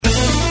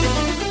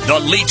The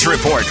Leach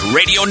Report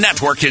Radio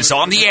Network is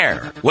on the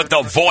air with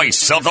the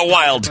voice of the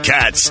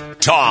Wildcats,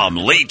 Tom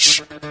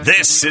Leach.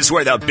 This is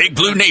where the Big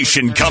Blue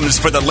Nation comes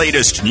for the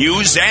latest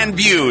news and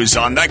views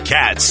on the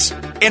Cats.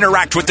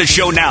 Interact with the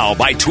show now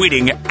by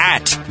tweeting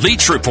at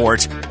Leach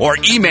Report or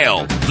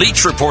email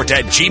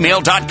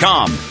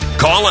leachreport@gmail.com.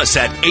 Call us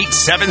at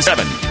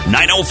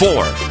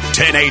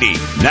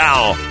 877-904-1080.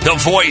 Now, the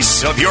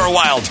voice of your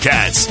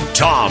Wildcats,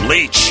 Tom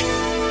Leach.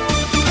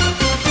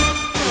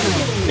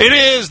 It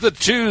is the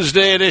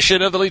Tuesday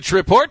edition of the Leach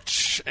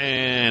Report,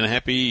 and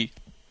happy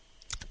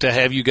to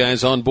have you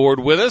guys on board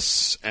with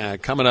us.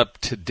 Coming up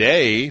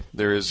today,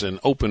 there is an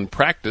open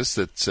practice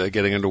that's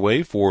getting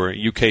underway for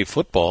UK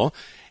football,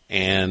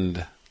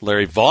 and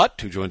Larry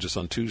Vaught, who joins us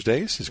on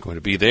Tuesdays, is going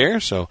to be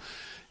there, so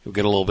you'll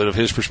get a little bit of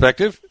his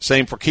perspective.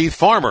 Same for Keith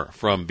Farmer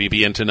from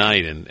BBN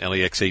Tonight and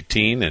LEX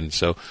 18, and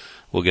so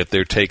we'll get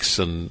their takes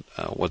on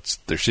what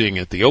they're seeing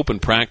at the open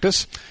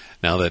practice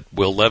now that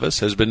Will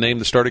Levis has been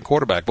named the starting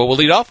quarterback. But we'll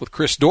lead off with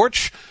Chris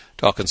Dortch,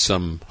 talking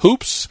some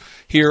hoops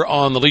here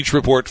on the Leach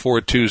Report for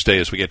Tuesday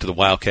as we get to the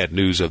Wildcat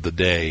news of the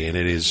day. And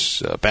it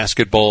is a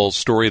basketball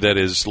story that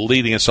is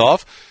leading us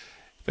off.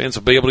 Fans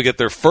will be able to get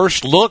their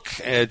first look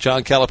at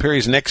John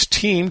Calipari's next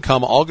team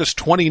come August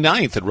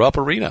 29th at Rupp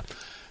Arena.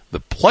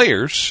 The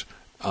players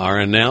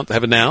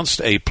have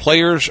announced a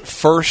Players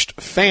First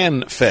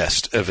Fan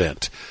Fest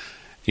event.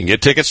 You can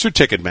get tickets through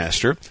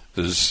Ticketmaster.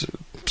 This is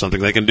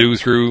something they can do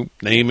through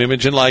name,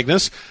 image, and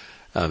likeness.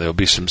 There'll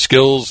be some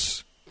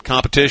skills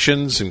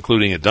competitions,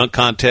 including a dunk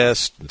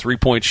contest and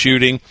three-point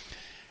shooting.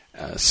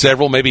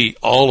 Several, maybe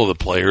all of the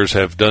players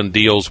have done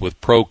deals with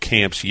Pro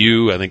Camps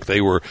U. I think they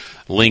were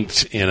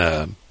linked in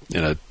a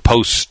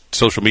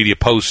social media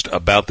post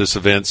about this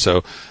event,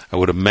 so I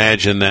would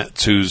imagine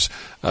that's who's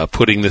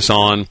putting this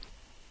on.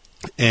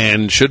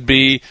 And should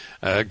be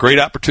a great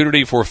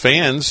opportunity for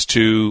fans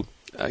to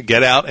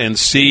get out and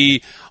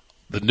see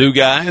the new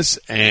guys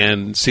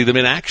and see them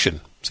in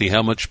action. See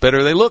how much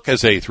better they look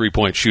as a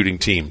three-point shooting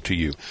team to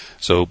you.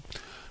 So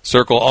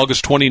circle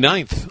August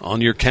 29th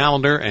on your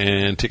calendar,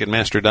 and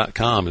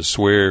Ticketmaster.com is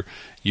where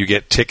you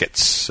get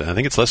tickets. I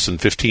think it's less than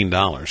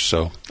 $15,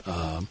 so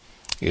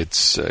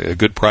it's a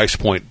good price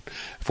point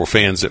for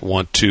fans that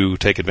want to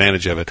take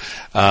advantage of it.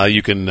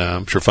 You can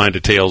I'm sure find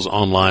details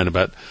online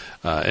about,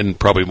 and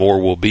probably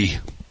more will be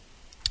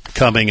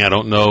coming. I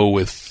don't know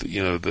with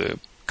the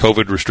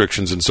COVID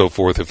restrictions and so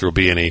forth if there will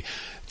be any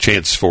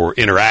chance for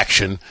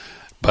interaction,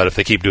 but if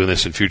they keep doing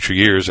this in future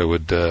years, I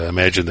would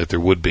imagine that there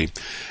would be.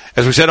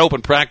 As we said,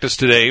 open practice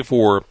today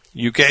for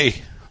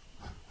UK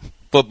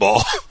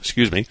football.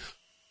 Excuse me.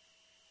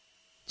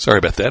 Sorry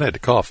about that. I had to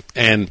cough.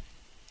 And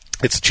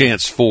it's a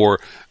chance for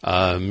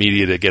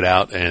media to get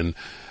out, and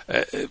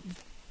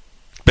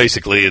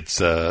basically it's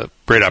a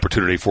great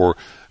opportunity for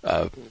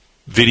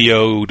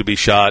video to be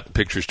shot,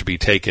 pictures to be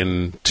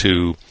taken,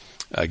 to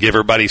give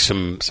everybody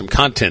some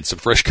content, some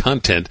fresh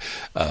content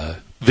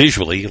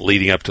visually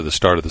leading up to the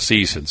start of the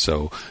season.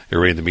 So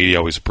everybody in the media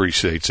always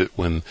appreciates it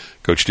when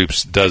Coach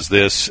Stoops does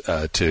this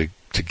to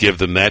give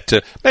them that,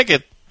 to make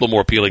it a little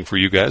more appealing for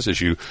you guys as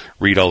you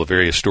read all the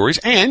various stories,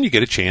 and you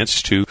get a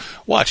chance to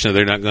watch. Now,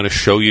 they're not going to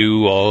show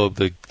you all of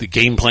the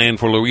game plan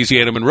for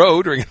Louisiana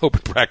Monroe during an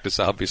open practice,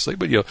 obviously,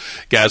 but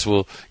guys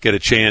will get a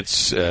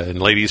chance,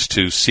 and ladies,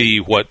 to see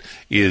what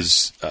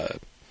is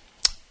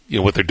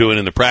what they're doing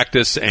in the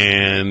practice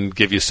and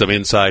give you some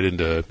insight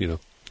into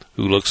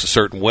who looks a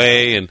certain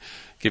way, and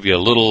give you a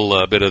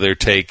little bit of their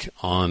take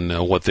on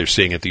what they're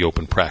seeing at the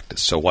open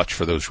practice. So watch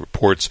for those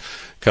reports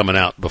coming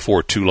out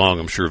before too long,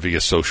 I'm sure, via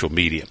social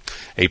media.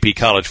 AP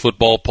College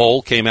Football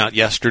poll came out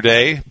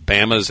yesterday.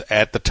 Bama's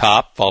at the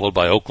top, followed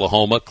by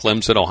Oklahoma,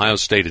 Clemson, Ohio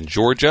State, and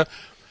Georgia. A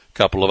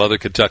couple of other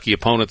Kentucky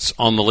opponents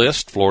on the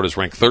list. Florida's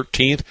ranked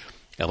 13th.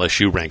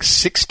 LSU ranked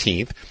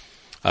 16th.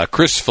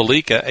 Chris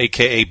Felica,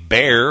 a.k.a.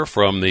 Bear,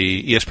 from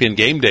the ESPN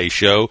Game Day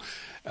show.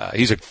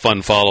 He's a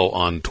fun follow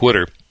on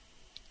Twitter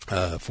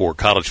for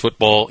college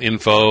football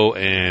info,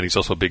 and he's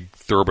also a big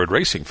thoroughbred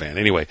racing fan.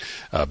 Anyway,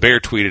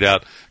 Bear tweeted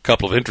out a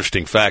couple of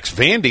interesting facts.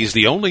 Vandy's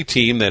the only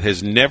team that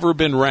has never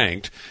been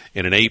ranked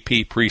in an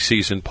AP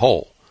preseason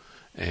poll.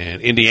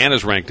 And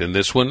Indiana's ranked in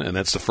this one, and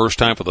that's the first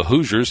time for the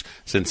Hoosiers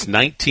since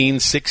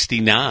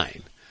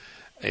 1969.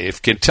 If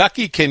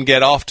Kentucky can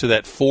get off to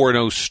that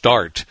 4-0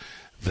 start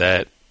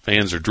that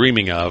fans are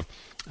dreaming of,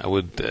 I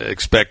would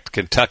expect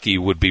Kentucky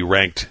would be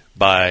ranked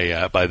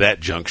by that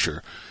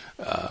juncture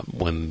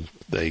when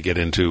they get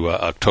into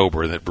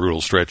October, that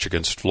brutal stretch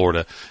against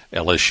Florida,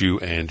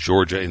 LSU, and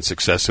Georgia in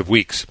successive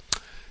weeks.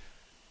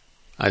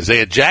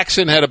 Isaiah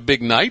Jackson had a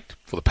big night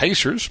for the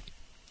Pacers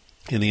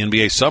in the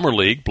NBA Summer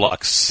League,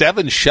 blocked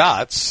 7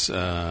 shots,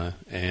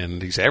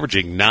 and he's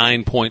averaging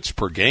 9 points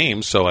per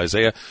game. So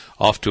Isaiah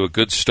off to a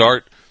good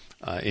start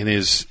in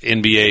his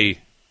NBA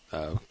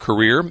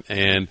career,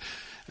 and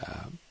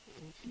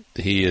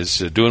he is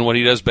doing what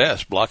he does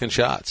best, blocking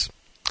shots.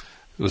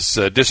 Was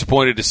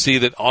disappointed to see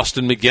that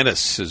Austin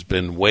McGinnis has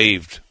been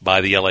waived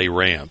by the LA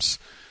Rams.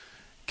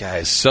 guy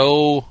is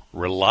so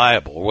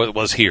reliable. What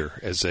was here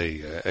as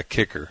a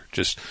kicker?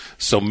 Just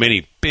so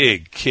many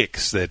big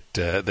kicks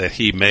that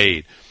he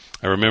made.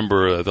 I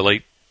remember the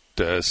late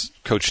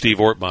Coach Steve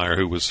Ortmeyer,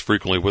 who was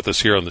frequently with us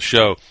here on the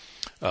show.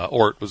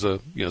 Ort was a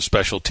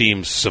special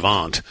teams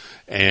savant,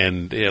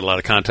 and he had a lot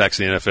of contacts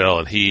in the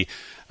NFL, and he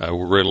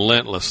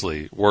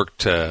relentlessly worked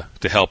to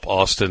help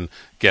Austin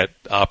get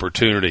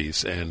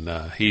opportunities,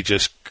 and he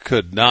just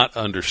could not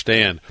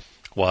understand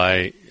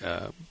why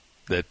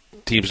that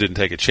teams didn't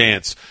take a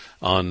chance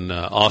on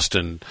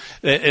Austin.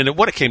 And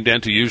what it came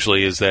down to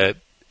usually is that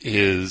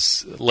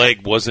his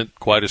leg wasn't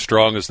quite as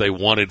strong as they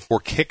wanted for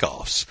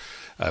kickoffs.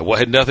 What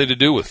had nothing to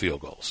do with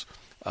field goals.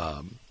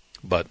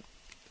 But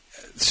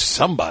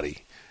somebody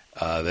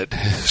that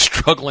is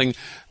struggling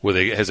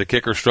has a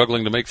kicker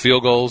struggling to make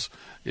field goals,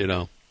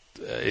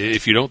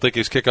 if you don't think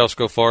his kickoffs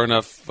go far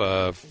enough,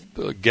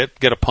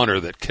 get a punter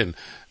that can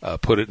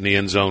put it in the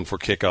end zone for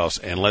kickoffs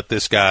and let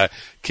this guy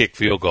kick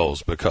field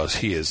goals because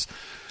he is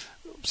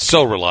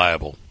so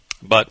reliable.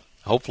 But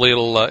hopefully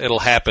it'll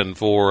happen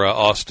for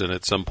Austin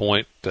at some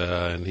point,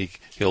 and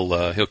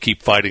he'll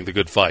keep fighting the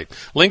good fight.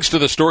 Links to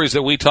the stories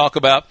that we talk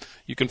about,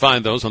 you can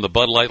find those on the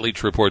Bud Light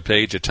Leach Report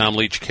page at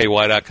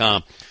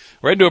TomLeachKY.com.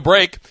 We're into a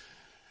break.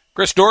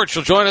 Chris Dortch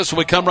will join us when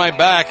we come right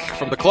back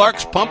from the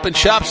Clark's Pump and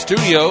Shop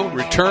studio.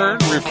 Return,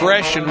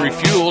 refresh, and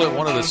refuel at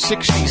one of the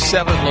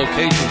 67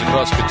 locations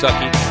across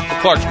Kentucky. The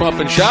Clark's Pump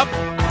and Shop,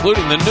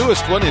 including the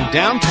newest one in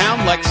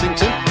downtown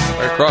Lexington,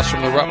 right across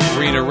from the Rupp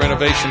Arena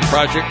renovation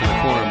project in the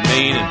corner of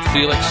Main and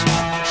Felix.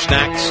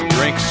 Snacks and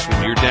drinks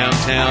when you're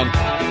downtown.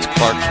 It's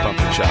Clark's Pump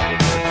and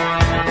Shop.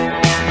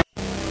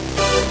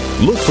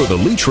 Look for the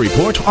Leach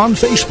Report on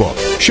Facebook.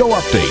 Show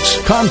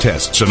updates,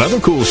 contests, and other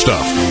cool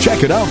stuff.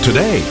 Check it out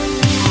today.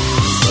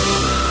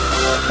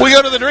 We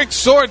go to the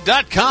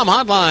DrinkSword.com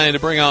hotline to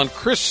bring on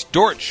Chris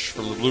Dortch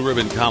from the Blue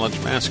Ribbon College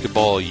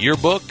Basketball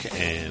Yearbook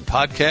and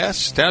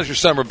Podcast. How's your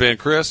summer been,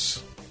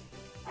 Chris?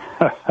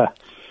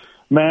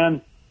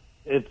 Man,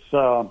 it's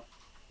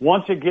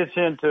once it gets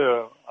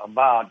into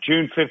about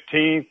June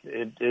 15th,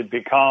 it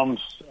becomes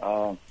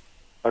a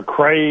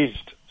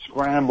crazed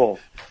scramble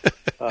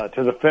to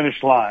the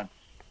finish line.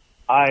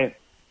 I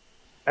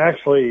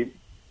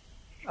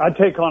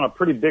take on a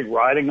pretty big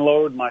writing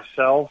load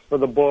myself for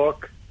the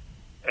book,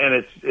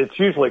 and it's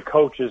usually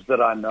coaches that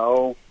I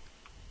know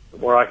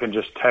where I can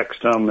just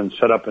text them and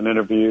set up an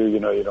interview. You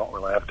don't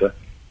really have to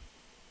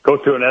go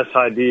through an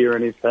SID or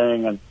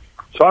anything. And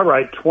so I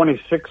write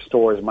 26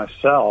 stories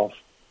myself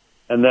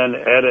and then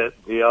edit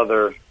the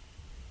other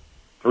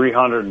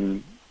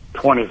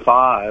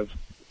 325.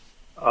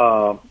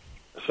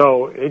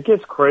 So it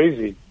gets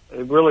crazy.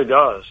 It really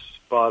does.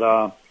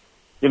 But,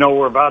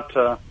 we're about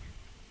to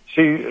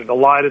see the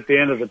light at the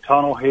end of the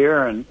tunnel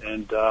here, and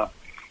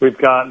we've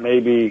got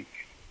maybe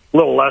a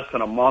little less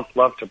than a month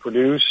left to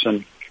produce.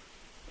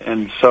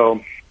 And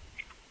so,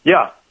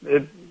 yeah,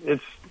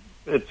 it's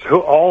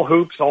all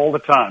hoops all the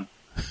time.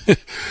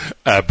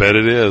 I bet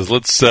it is.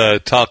 Let's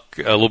talk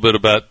a little bit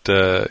about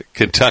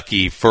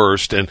Kentucky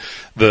first. And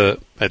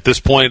at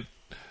this point,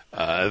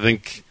 I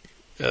think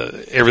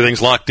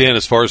everything's locked in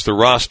as far as the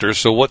roster.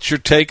 So what's your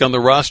take on the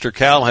roster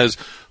Cal has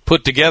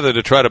put together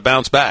to try to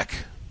bounce back?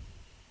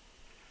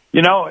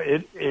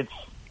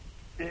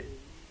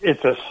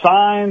 It's a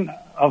sign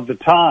of the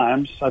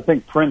times. I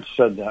think Prince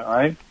said that,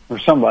 right? Or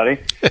somebody.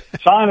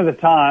 Sign of the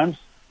times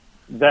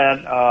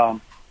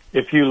that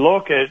if you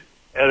look at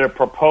a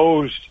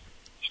proposed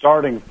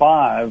starting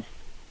five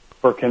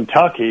for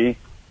Kentucky,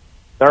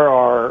 there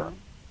are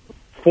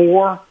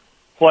 4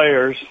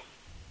 players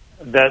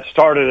that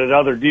started at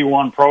other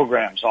D1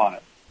 programs on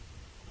it.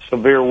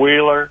 Severe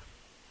Wheeler,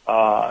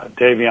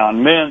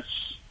 Davion Mintz,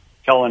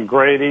 Kellen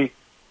Grady,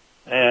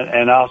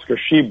 and Oscar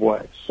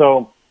Shibwe.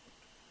 So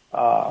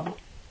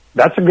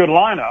that's a good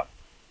lineup,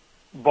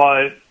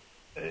 but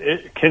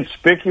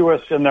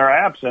conspicuous in their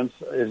absence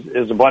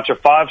is a bunch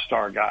of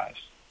 5-star guys.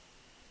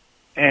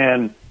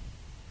 And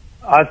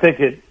I think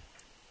it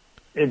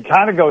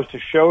kind of goes to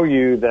show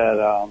you that,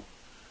 a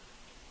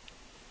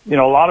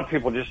lot of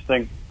people just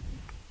think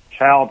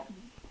Cal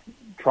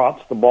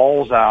trots the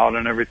balls out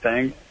and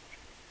everything.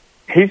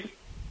 He's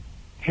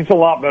a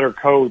lot better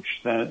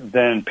coach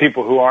than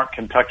people who aren't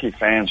Kentucky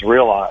fans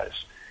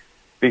realize,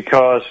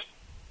 because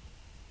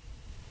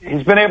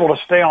he's been able to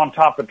stay on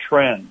top of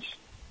trends.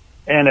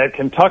 And at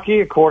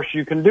Kentucky, of course,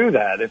 you can do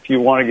that if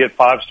you want to get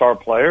 5-star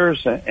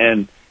players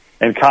and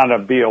kind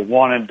of be a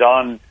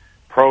one-and-done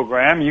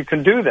program. You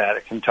can do that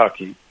at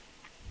Kentucky.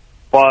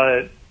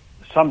 But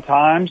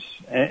sometimes,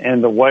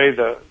 and the way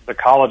the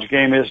college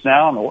game is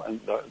now,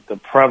 and the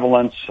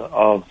prevalence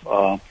of,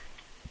 I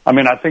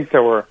think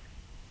there were,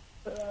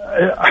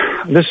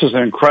 this is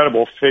an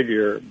incredible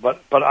figure,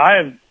 but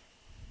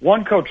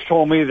one coach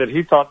told me that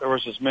he thought there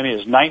was as many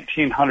as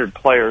 1,900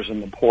 players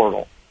in the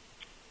portal.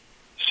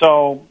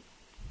 So,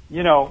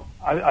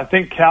 I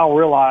think Cal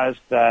realized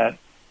that,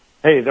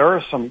 hey, there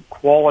are some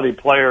quality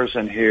players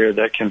in here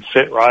that can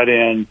fit right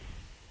in,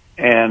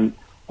 and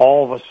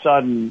all of a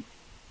sudden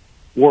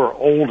we're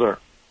older.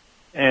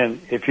 And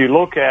if you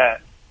look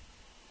at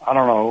I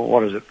don't know,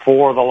 what is it, three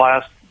of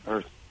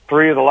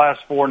the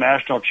last four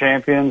national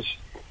champions,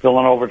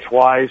 Villanova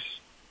twice,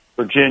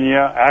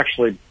 Virginia,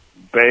 actually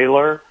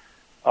Baylor,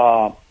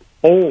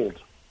 old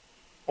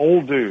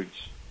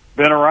dudes,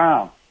 been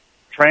around,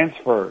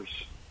 transfers,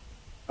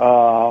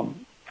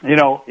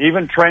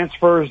 even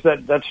transfers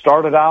that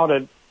started out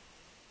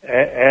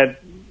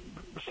at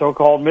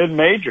so-called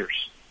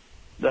mid-majors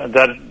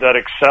that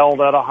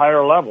excelled at a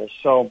higher level.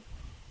 So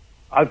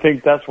I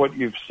think that's what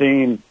you've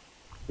seen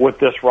with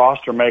this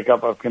roster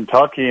makeup of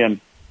Kentucky, and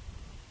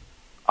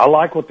I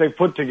like what they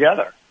put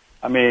together.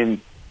 I mean,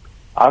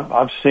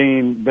 I've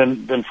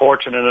been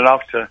fortunate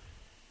enough to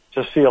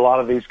see a lot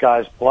of these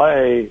guys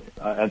play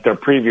at their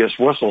previous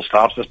whistle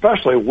stops,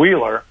 especially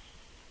Wheeler.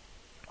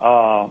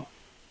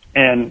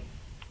 And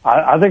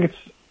I think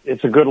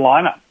it's a good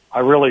lineup. I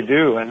really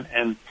do.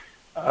 And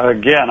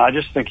again, I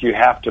just think you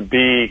have to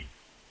be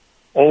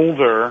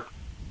older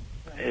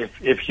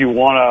if you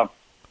want to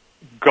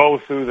go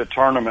through the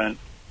tournament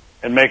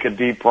and make a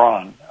deep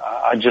run.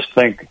 I just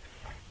think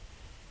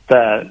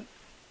that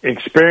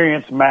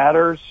experience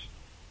matters.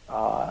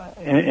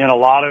 In a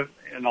lot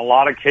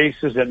of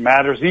cases, it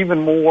matters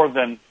even more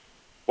than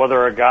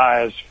whether a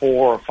guy is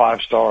 4 or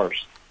 5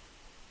 stars.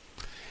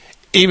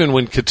 Even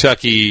when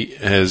Kentucky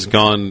has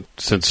gone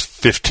since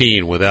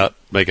 15 without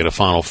making a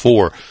Final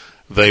Four,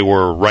 they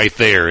were right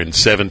there in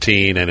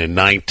 17 and in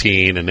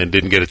 19, and then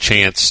didn't get a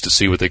chance to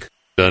see what they could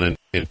have done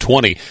in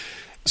 20.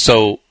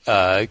 So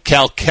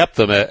Cal kept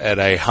them at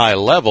a high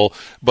level,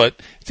 but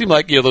it seemed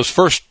like those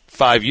first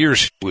 5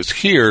 years he was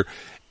here,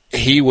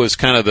 he was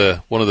kind of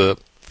one of the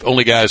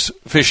only guys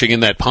fishing in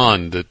that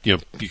pond that you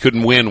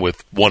couldn't win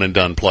with one and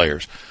done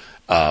players.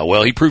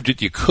 Well, he proved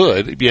that you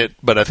could,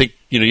 but I think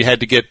you had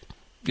to get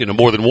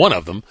more than one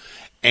of them,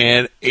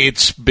 and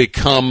it's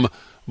become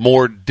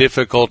more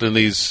difficult in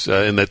these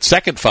in that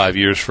second 5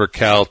 years for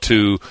Cal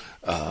to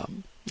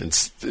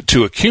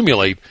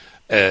accumulate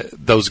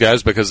those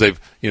guys, because they've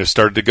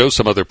started to go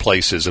some other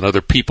places, and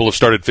other people have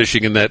started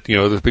fishing in that.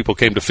 Other people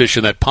came to fish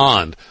in that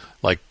pond,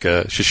 like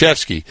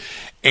Krzyzewski,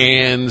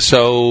 and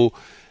so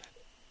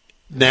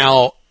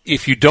now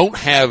if you don't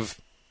have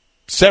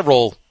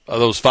several of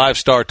those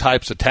 5-star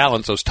types of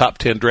talents, those top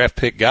 10 draft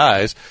pick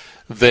guys,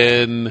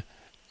 then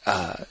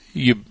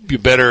you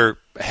better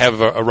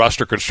have a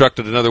roster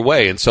constructed another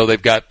way. And so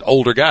they've got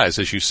older guys,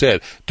 as you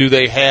said. Do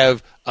they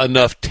have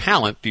enough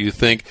talent, do you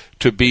think,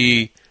 to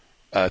be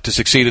to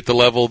succeed at the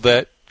level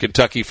that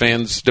Kentucky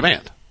fans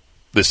demand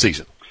this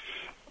season?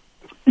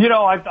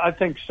 I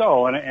think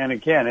so. And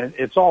again,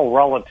 it's all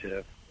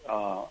relative.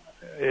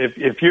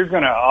 If you're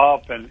going to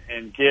up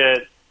and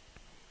get,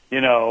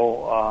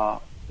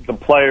 the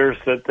players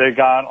that they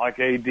got, like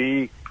AD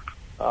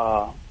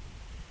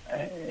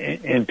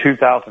in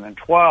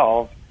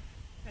 2012,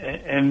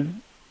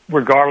 and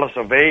regardless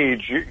of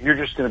age, you're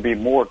just going to be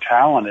more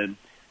talented.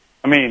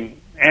 I mean,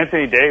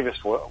 Anthony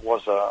Davis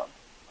was a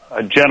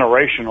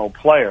generational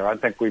player. I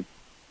think we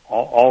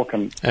all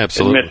can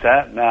admit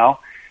that now.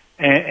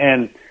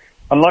 And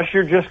unless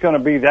you're just going to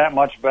be that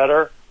much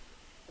better,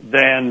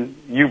 then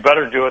you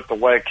better do it the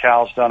way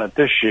Cal's done it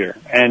this year.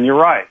 And you're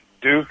right.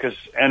 Duke has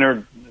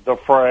entered the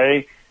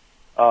fray.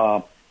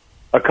 A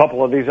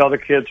couple of these other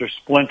kids are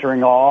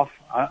splintering off.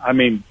 I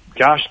mean,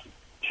 gosh,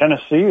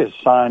 Tennessee has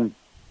signed,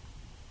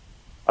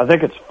 I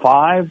think it's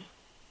 5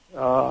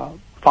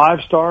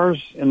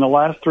 stars in the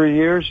last 3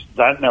 years.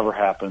 That never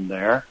happened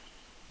there.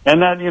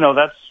 And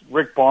that's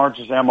Rick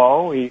Barnes'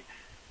 MO. He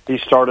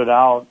started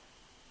out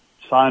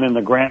signing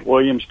the Grant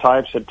Williams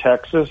types at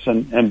Texas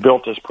and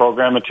built his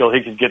program until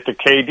he could get the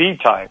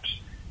KD types.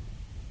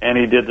 And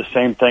he did the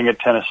same thing at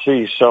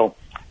Tennessee. So,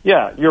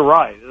 yeah, you're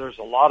right. There's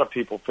a lot of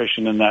people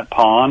fishing in that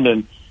pond,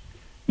 and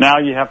now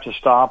you have to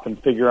stop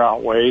and figure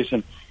out ways.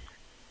 And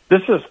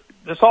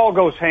this all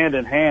goes hand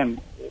in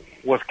hand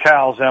with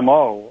Cal's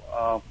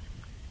MO.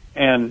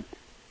 And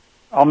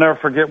I'll never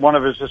forget, one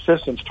of his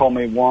assistants told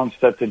me once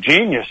that the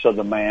genius of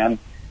the man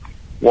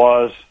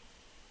was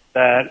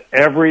that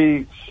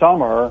every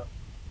summer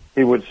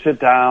he would sit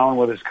down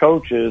with his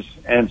coaches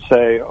and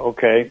say,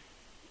 okay,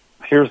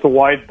 here's the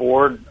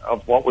whiteboard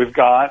of what we've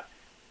got.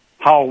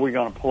 How are we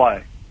going to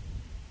play?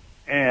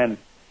 And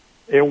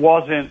it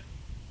wasn't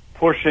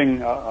pushing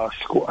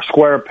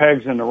square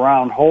pegs into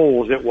round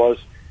holes. It was,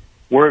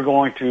 we're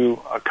going to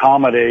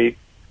accommodate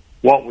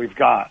what we've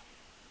got.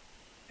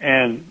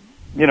 And,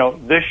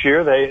 this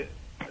year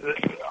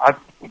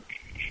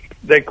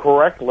they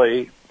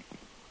correctly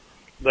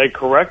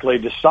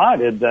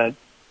decided that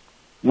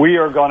we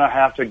are going to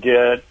have to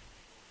get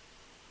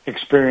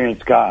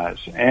experienced guys.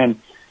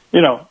 And,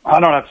 I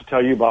don't have to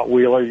tell you about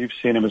Wheeler. You've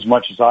seen him as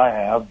much as I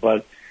have,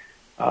 but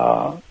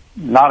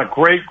not a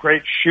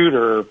great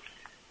shooter,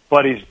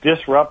 but he's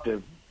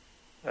disruptive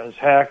as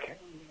heck.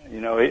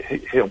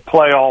 He'll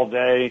play all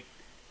day.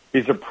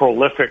 He's a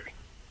prolific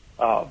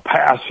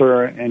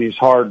passer, and he's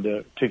hard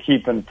to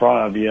keep in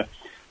front of you.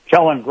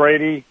 Kellen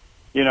Grady,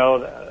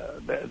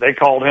 they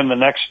called him the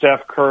next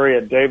Steph Curry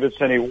at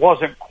Davidson. He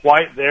wasn't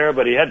quite there,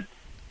 but he had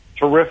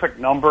terrific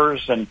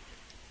numbers, and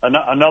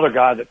another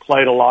guy that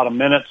played a lot of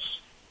minutes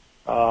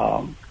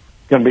going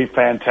to be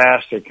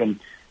fantastic. And,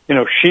 you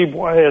know,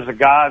 Sheboy is a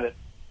guy that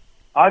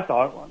I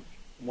thought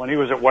when he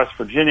was at West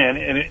Virginia,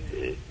 and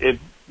it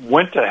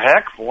went to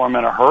heck for him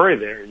in a hurry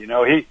there. You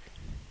know, it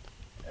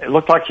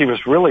looked like he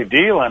was really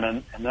dealing,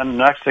 and then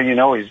the next thing you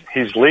know,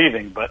 he's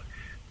leaving. But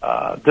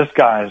this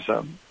guy is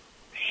a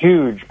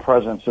huge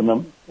presence in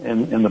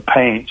the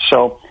paint.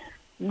 So,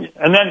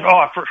 and then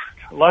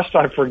lest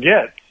I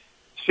forget,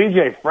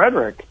 C.J.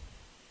 Frederick.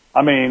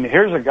 I mean,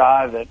 here's a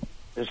guy that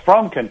is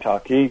from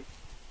Kentucky,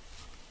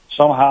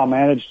 somehow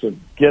managed to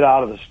get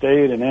out of the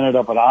state and ended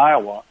up at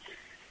Iowa.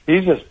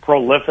 He's as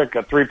prolific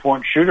a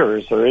three-point shooter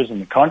as there is in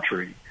the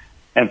country,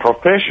 and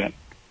proficient.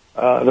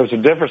 There's a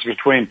difference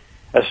between,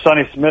 as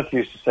Sonny Smith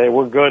used to say,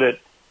 we're good at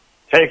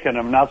taking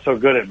them, not so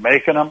good at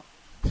making them.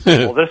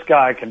 Well, this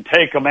guy can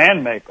take them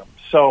and make them.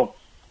 So,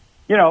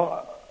 you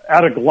know,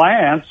 at a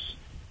glance,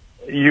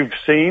 you've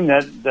seen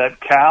that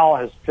Cal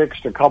has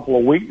fixed a couple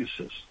of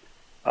weaknesses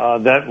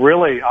that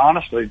really,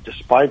 honestly,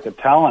 despite the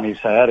talent he's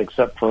had,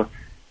 except for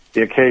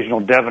the occasional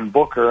Devin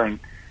Booker and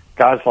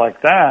guys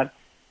like that,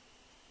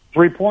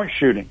 three-point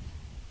shooting.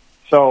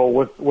 So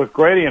with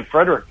Grady and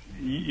Frederick,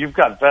 you've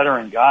got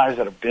veteran guys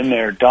that have been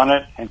there, done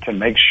it, and can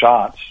make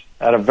shots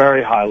at a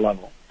very high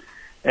level.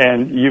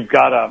 And you've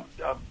got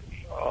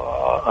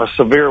a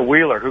Severe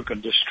Wheeler who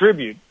can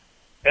distribute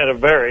at a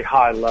very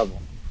high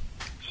level.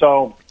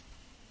 So,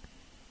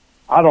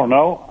 I don't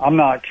know. I'm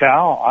not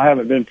Cal. I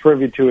haven't been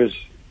privy to his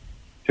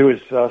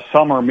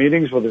summer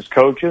meetings with his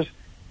coaches.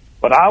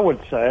 But I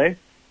would say,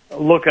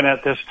 looking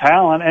at this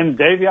talent, and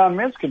Davion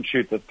Mintz can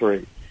shoot the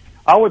three.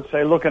 I would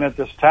say, looking at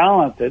this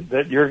talent,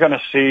 that you're going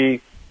to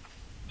see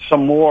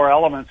some more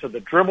elements of the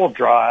dribble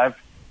drive,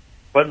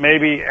 but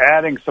maybe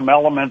adding some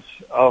elements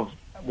of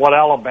what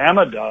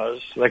Alabama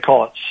does. They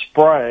call it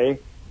spray,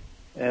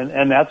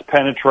 and that's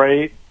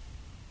penetrate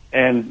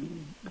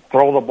and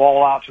throw the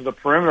ball out to the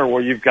perimeter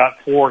where you've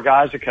got four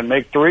guys that can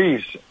make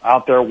threes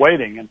out there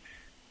waiting. And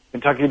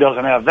Kentucky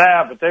doesn't have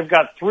that, but they've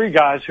got three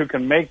guys who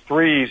can make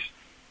threes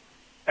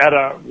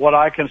at what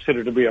I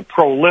consider to be a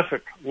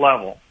prolific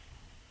level.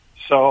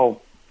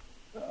 So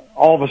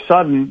all of a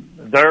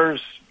sudden,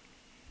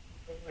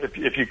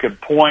 if you could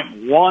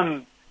point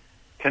one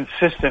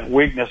consistent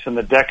weakness in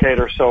the decade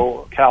or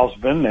so Cal's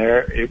been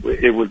there,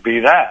 it would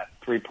be that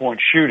three-point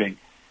shooting.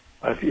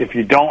 If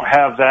you don't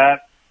have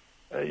that,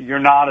 you're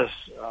not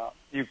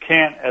you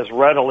can't as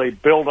readily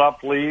build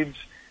up leads.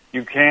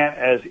 You can't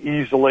as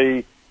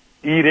easily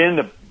eat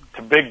into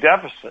big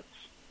deficits.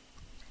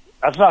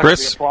 That's not going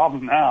to be a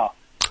problem now.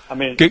 I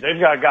mean, they've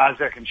got guys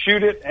that can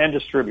shoot it and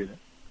distribute it.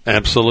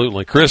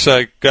 Absolutely. Chris,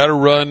 I got to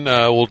run.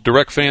 We'll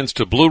direct fans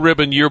to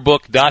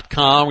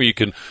BlueRibbonYearbook.com, where you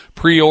can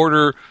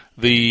pre-order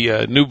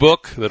the new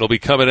book that'll be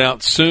coming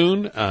out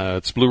soon.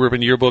 It's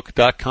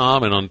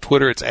BlueRibbonYearbook.com, and on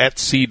Twitter it's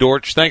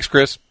 @CDorch. Thanks,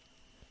 Chris.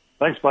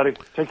 Thanks, buddy.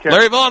 Take care.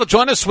 Larry Vaught will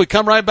join us. We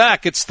come right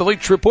back. It's the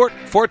Leach Report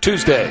for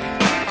Tuesday.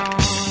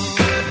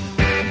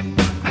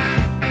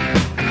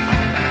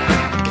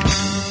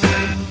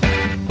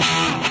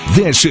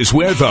 This is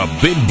where the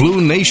Big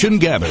Blue Nation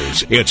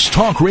gathers. It's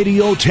Talk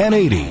Radio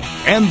 1080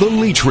 and the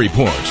Leach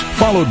Report,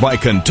 followed by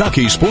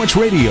Kentucky Sports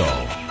Radio.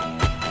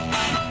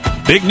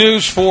 Big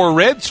news for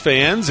Reds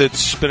fans.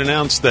 It's been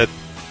announced that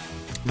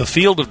the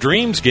Field of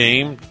Dreams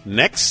game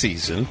next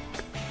season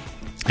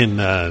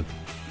in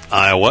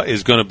Iowa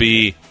is going to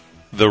be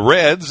the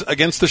Reds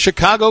against the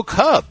Chicago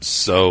Cubs.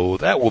 So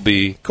that will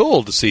be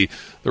cool to see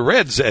the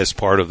Reds as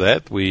part of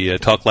that. We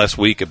talked last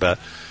week about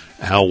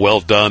how well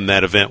done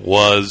that event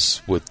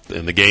was,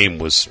 and the game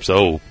was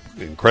so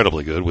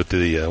incredibly good with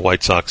the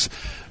White Sox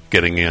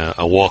getting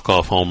a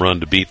walk-off home run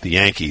to beat the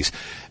Yankees.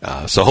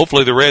 So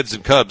hopefully the Reds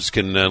and Cubs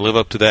can live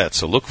up to that.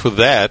 So look for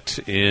that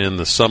in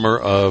the summer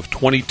of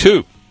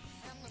 22.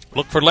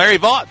 Look for Larry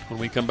Vaught when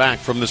we come back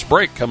from this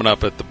break, coming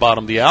up at the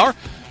bottom of the hour.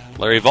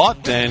 Larry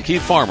Vaught and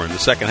Keith Farmer in the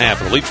second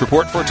half of the Leach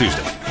Report for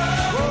Tuesday.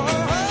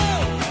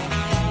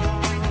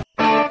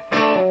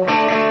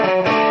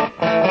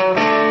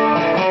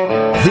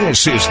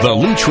 This is the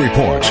Leach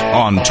Report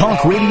on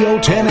Talk Radio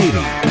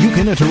 1080. You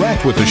can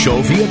interact with the show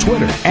via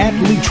Twitter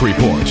 @Leach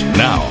Report.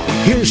 Now,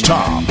 here's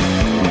Tom.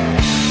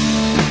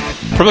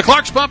 From the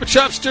Clark's Pump and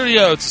Shop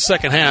studio, it's the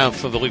second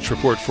half of the Leach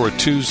Report for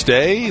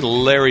Tuesday.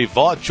 Larry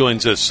Vaught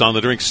joins us on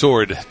the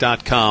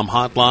DrinkSword.com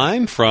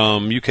hotline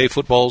from UK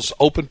football's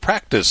open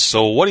practice.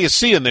 So what do you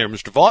see in there,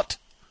 Mr. Vaught?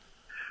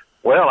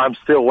 Well, I'm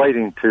still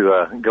waiting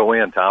to go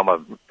in, Tom. I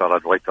thought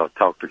I'd wait till I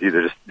talk to you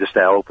to just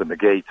now open the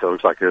gate, so it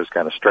looks like it was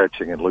kind of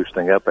stretching and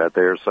loosening up out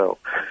there. So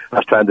I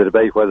was trying to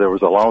debate whether there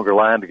was a longer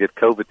line to get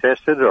COVID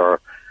tested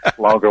or a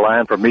longer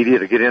line for media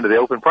to get into the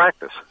open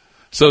practice.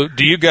 So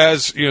do you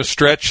guys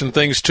stretch and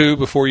things, too,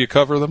 before you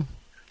cover them?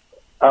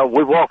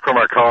 We walk from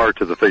our car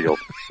to the field.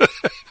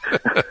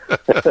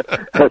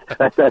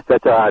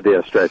 That's our idea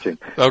of stretching.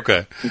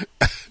 Okay.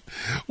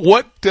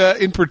 What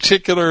in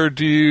particular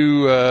do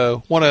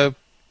you want to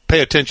pay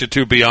attention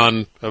to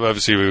beyond,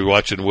 obviously we were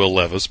watching Will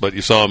Levis, but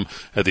you saw him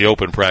at the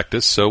open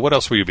practice. So what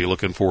else will you be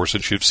looking for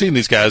since you've seen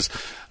these guys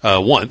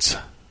once?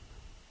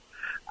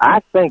 I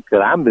think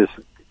that I'm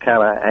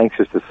kind of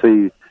anxious to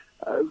see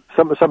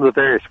some of the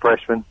various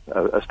freshmen,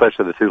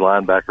 especially the two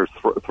linebackers,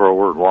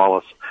 Thrower and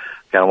Wallace.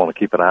 Kind of want to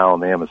keep an eye on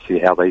them and see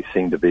how they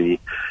seem to be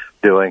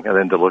doing, and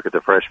then to look at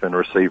the freshman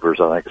receivers.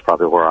 I think is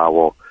probably where I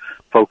will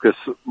focus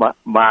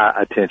my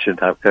attention.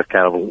 I've got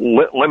kind of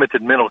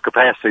limited mental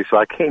capacity, so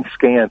I can't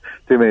scan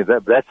too many.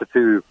 That's the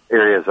two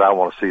areas I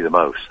want to see the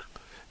most.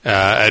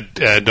 I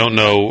don't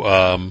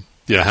know.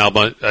 How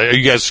much are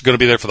you guys going to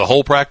be there for the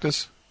whole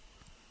practice?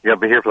 You got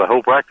to be here for the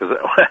whole practice,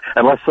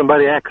 unless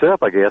somebody acts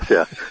up, I guess.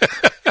 Yeah.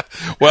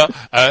 Well,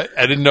 I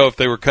didn't know if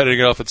they were cutting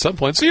it off at some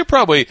point, so you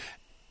probably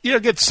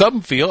get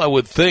some feel, I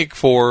would think,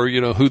 for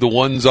who the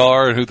ones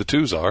are and who the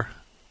twos are.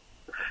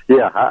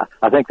 Yeah,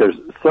 I think there's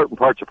certain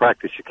parts of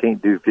practice you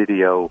can't do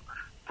video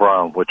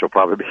from, which will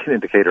probably be an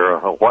indicator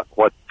of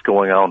what's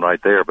going on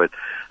right there. But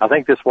I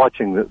think just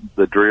watching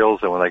the drills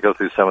and when they go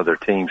through some of their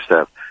team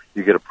stuff,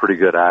 you get a pretty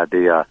good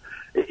idea.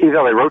 Even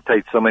though they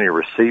rotate so many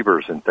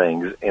receivers and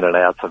things in and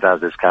out,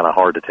 sometimes it's kind of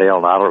hard to tell,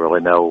 and I don't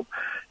really know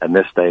in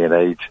this day and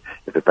age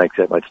if it makes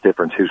that much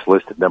difference who's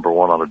listed number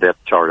one on a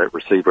depth chart at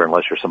receiver,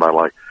 unless you're somebody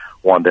like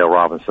Wandale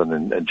Robinson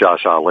and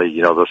Josh Ali.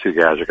 Those two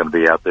guys are going to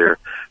be out there,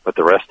 but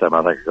the rest of them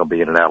I think are going to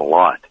be in and out a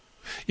lot.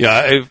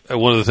 Yeah,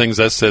 one of the things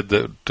I said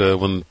that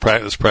when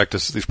these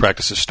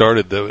practices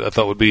started, that I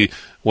thought would be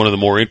one of the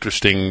more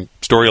interesting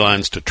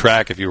storylines to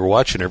track if you were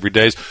watching every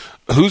day is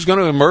who's going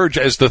to emerge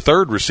as the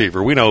third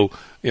receiver. We know,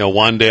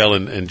 Wandale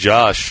and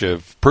Josh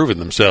have proven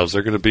themselves.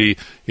 They're going to be,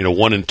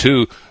 1 and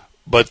 2,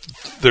 but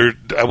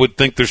I would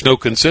think there's no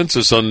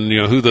consensus on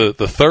who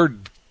the third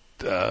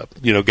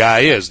guy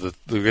is, the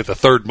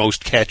third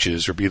most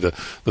catches or be the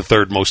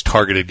third most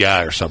targeted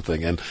guy or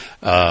something. And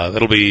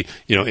that'll be,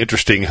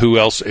 interesting who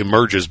else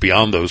emerges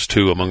beyond those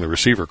two among the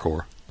receiver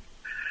corps.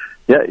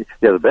 Yeah,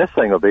 the best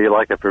thing will be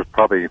like if there's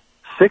probably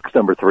 6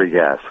 number 3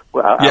 guys.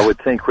 I would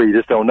think where you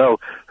just don't know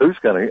who's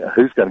going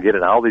to get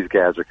it. All these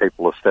guys are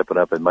capable of stepping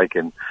up and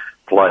making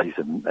plays,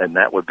 and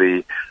that would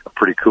be a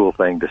pretty cool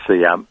thing to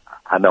see.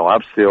 I know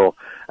I'm still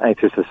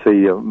anxious to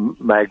see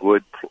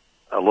Magwood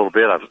a little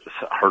bit. I've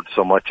heard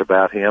so much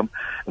about him.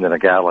 And then a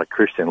guy like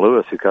Christian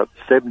Lewis who got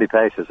 70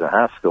 passes in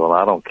high school, and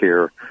I don't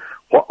care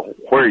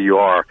where you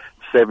are,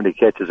 70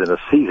 catches in a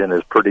season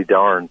is pretty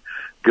darn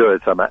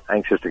good. So I'm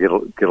anxious to get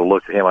a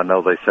look at him. I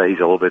know they say he's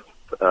a little bit,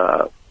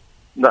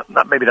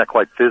 maybe not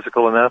quite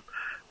physical enough,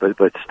 but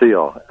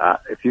still,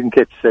 if you can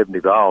catch 70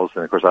 balls,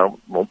 and of course I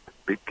won't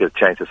get a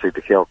chance to see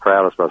DeKel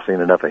Crowder, but I've seen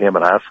enough of him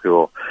in high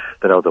school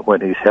to know that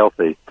when he's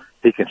healthy,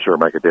 he can sure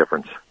make a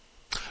difference.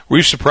 Were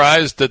you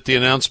surprised that the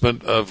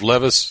announcement of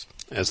Levis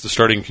as the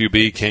starting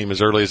QB came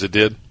as early as it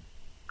did?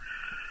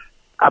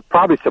 I'm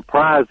probably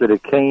surprised that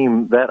it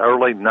came that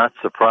early, not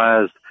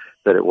surprised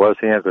that it was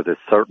him, because it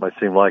certainly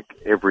seemed like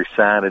every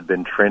sign had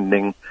been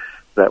trending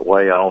that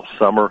way all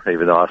summer,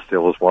 even though I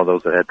still was one of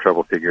those that had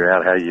trouble figuring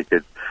out how you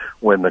could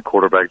win the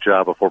quarterback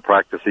job before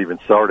practice even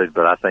started.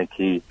 But I think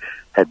he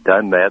had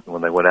done that, and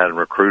when they went out and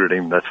recruited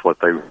him, that's what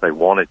they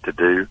wanted to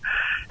do.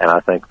 And I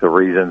think the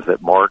reasons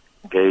that Mark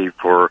gave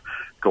for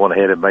going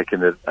ahead and making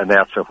the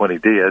announcement when he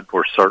did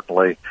were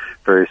certainly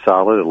very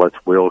solid. It lets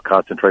Will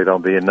concentrate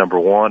on being number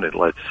one. It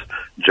lets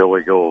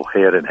Joey go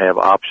ahead and have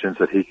options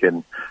that he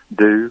can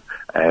do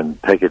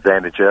and take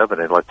advantage of, and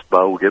it lets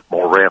Bo get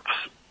more reps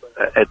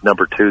at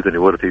number 2 than he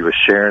would if he was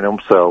sharing them.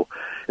 So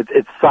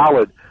it's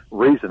solid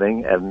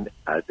reasoning, and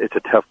it's a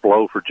tough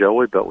blow for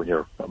Joey, but when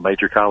you're a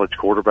major college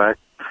quarterback,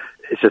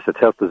 it's just a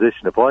tough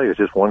position to play. It's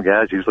just one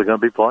guy's usually going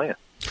to be playing.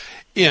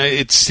 Yeah,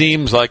 it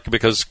seems like,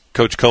 because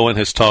Coach Cohen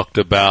has talked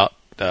about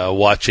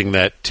watching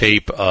that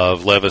tape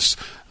of Levis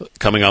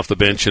coming off the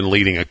bench and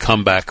leading a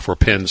comeback for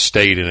Penn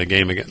State in a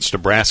game against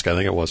Nebraska, I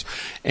think it was,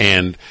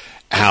 and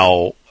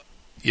how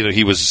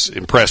he was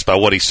impressed by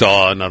what he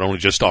saw, not only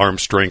just arm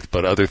strength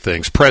but other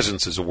things.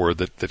 Presence is a word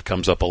that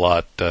comes up a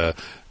lot.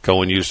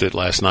 Cohen used it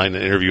last night in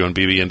an interview on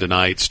BBN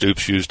Tonight.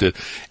 Stoops used it,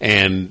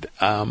 and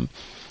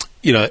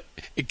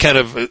it kind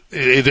of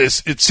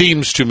it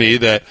seems to me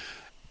that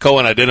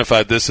Cohen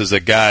identified this as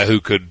a guy who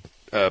could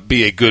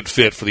be a good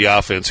fit for the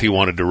offense he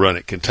wanted to run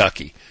at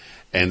Kentucky.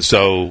 And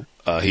so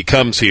he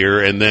comes here,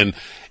 and then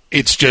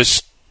it's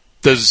just,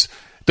 does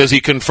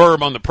he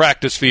confirm on the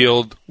practice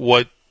field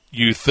what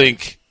you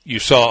think you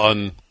saw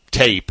on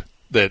tape,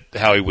 that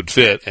how he would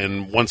fit?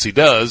 And once he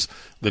does,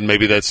 then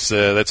maybe that's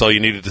all you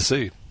needed to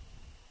see.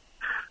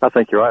 I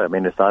think you're right. I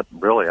mean, it's not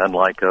really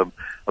unlike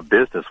a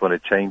business when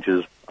it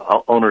changes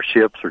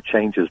ownerships or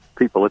changes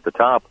people at the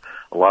top.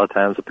 A lot of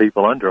times the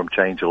people under them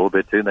change a little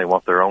bit too, and they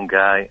want their own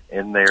guy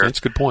in there. That's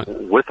a good point.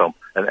 With them.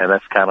 And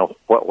that's kind of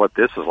what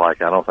this is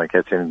like. I don't think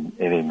that's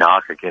any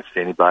knock against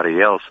anybody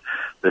else.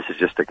 This is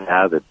just a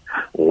guy that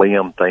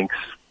Liam thinks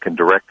can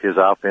direct his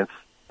offense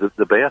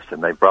the best,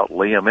 and they brought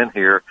Liam in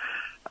here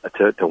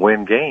to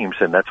win games,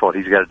 and that's what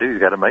he's got to do.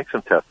 He's got to make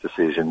some tough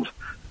decisions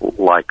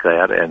like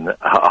that, and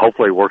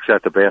hopefully it works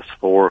out the best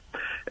for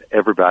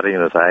everybody.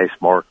 And as I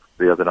asked Mark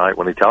the other night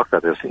when he talked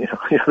about this. You know,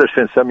 there's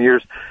been some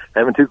years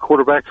having two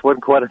quarterbacks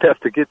wasn't quite enough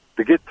to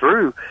get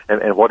through.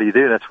 And what do you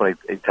do? And that's when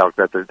he talked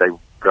about that they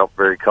felt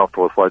very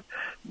comfortable with what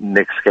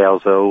Nick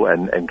Scalzo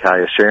and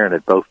Kaya Sharon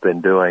had both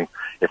been doing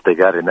if they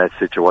got in that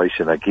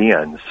situation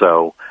again.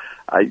 So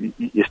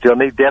you still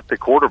need depth at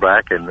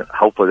quarterback, and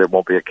hopefully there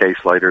won't be a case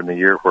later in the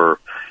year where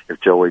if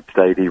Joey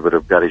stayed, he would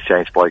have got his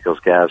chance to play because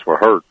guys were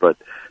hurt. But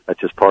that's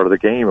just part of the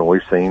game, and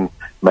we've seen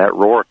Matt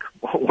Rourke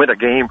win a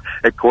game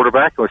at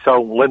quarterback, and we saw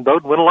Lynn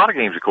Bowden win a lot of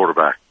games at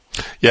quarterback.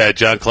 Yeah,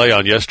 John Clay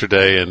on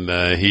yesterday,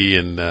 and he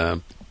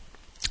and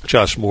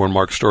Josh Moore and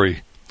Mark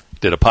Story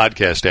did a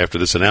podcast after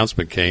this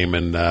announcement came,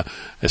 and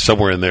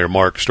somewhere in there,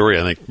 Mark Story,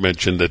 I think,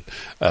 mentioned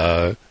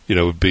that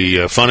it would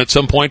be fun at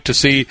some point to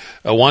see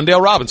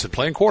Wan'Dale Robinson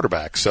playing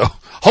quarterback. So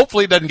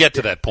hopefully it doesn't get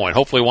to that point.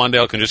 Hopefully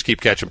Wan'Dale can just keep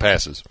catching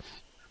passes.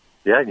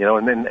 Yeah,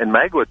 and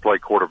Magwood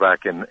played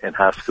quarterback in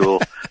high school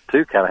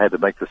too. Kind of had to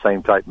make the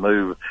same type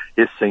move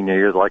his senior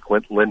year, like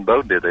when Lynn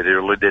Bowden did. They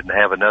really didn't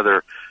have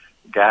another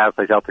guy if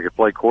they thought they could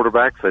play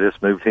quarterback, so they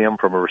just moved him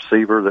from a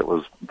receiver that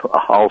was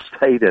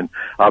All-State and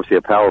obviously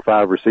a Power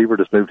 5 receiver,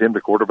 just moved him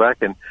to quarterback,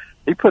 and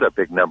he put up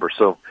big numbers.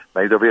 So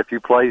maybe there'll be a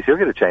few plays he'll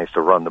get a chance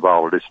to run the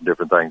ball or do some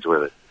different things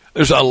with it.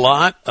 There's a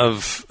lot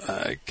of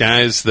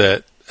guys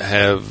that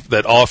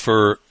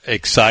offer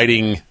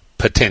exciting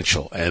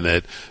potential and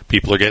that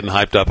people are getting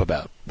hyped up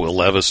about. Will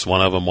Levis,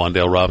 one of them,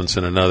 Wan'Dale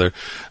Robinson, another.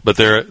 But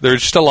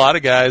there's just a lot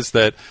of guys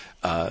that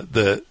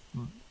the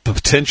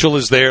potential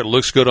is there. It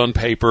looks good on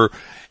paper.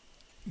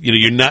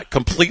 You're not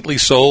completely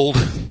sold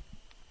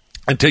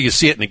until you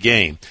see it in a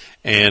game.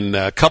 And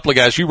a couple of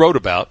guys you wrote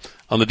about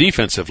on the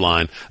defensive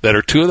line that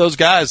are two of those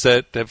guys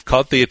that have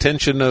caught the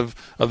attention of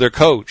their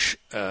coach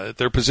at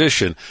their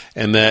position,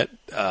 and that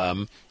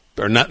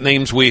are not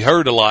names we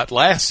heard a lot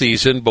last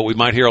season, but we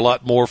might hear a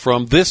lot more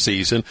from this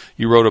season.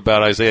 You wrote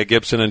about Isaiah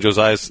Gibson and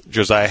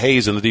Josiah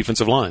Hayes in the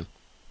defensive line.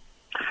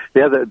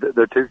 Yeah,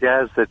 they're two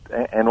guys that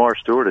Anwar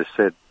Stewart has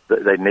said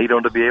that they need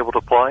them to be able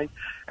to play,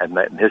 and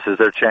this is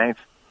their chance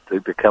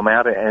to come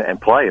out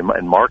and play.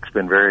 And Mark's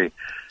been very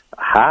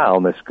high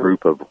on this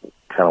group of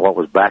kind of what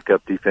was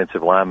backup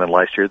defensive linemen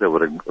last year that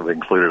would have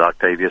included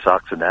Octavius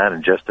Oxenine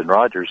and Justin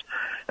Rogers.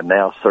 And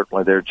now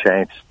certainly their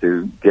chance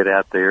to get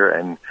out there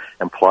and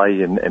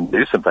play and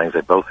do some things.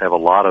 They both have a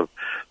lot of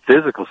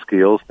physical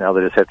skills. Now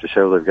they just have to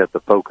show they've got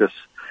the focus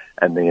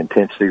and the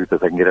intensity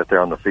that they can get out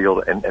there on the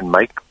field and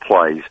make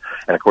plays.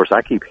 And, of course,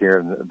 I keep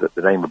hearing the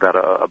name about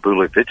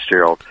Abuli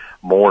Fitzgerald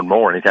more and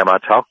more. Anytime I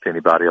talk to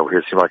anybody over here,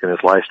 it seems like in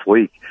this last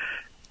week,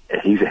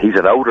 he's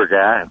an older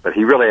guy, but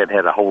he really hadn't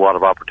had a whole lot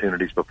of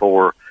opportunities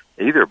before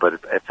either.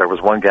 But if there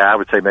was one guy, I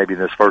would say maybe in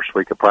this first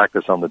week of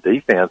practice on the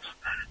defense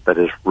that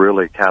has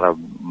really kind of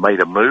made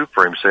a move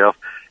for himself,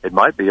 it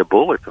might be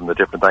Abuli from the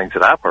different things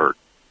that I've heard.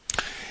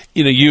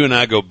 You and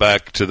I go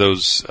back to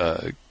those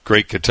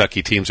great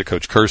Kentucky teams that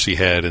Coach Kersey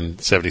had in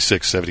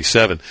 76,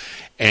 77.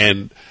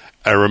 And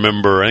I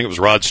remember, I think it was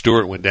Rod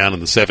Stewart went down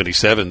in the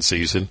 77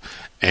 season,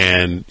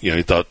 and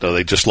he thought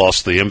they just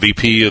lost the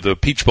MVP of the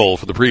Peach Bowl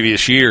for the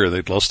previous year.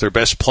 They'd lost their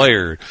best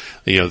player.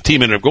 The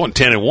team ended up going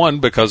 10-1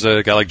 because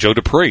a guy like Joe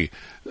Dupree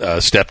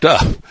stepped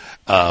up.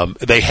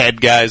 They had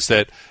guys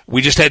that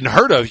we just hadn't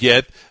heard of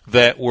yet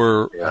that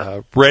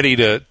were ready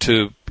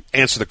to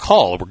answer the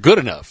call, were good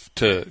enough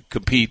to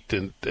compete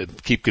and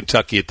keep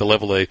Kentucky at the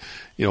level they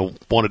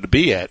wanted to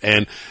be at.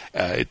 And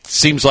it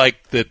seems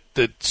like that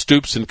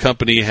Stoops and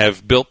company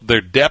have built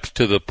their depth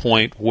to the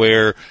point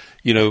where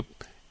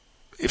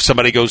if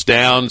somebody goes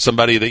down,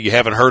 somebody that you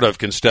haven't heard of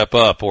can step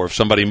up, or if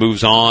somebody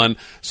moves on,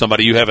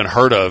 somebody you haven't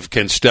heard of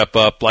can step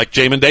up, like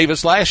Jamin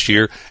Davis last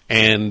year,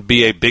 and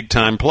be a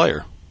big-time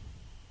player.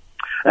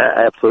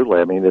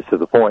 Absolutely. I mean, it's to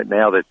the point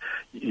now that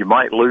you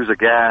might lose a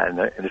guy, and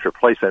his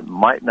replacement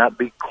might not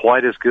be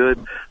quite as good,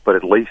 but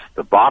at least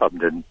the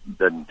bottom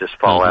didn't just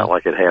fall out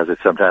like it has it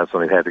sometimes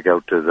when it had to go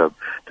to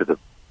the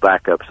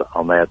backups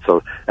on that.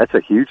 So that's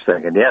a huge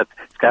thing. And yeah,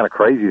 it's kind of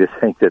crazy to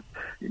think that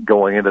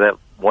going into that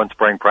one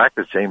spring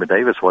practice, Jamin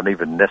Davis wasn't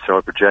even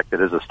necessarily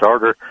projected as a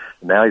starter.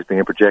 Now he's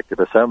being projected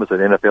by some as an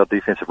NFL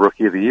Defensive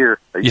Rookie of the Year.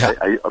 A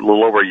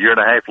little over a year and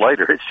a half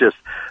later. It's just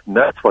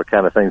nuts what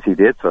kind of things he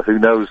did. So who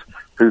knows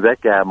who that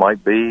guy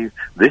might be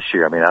this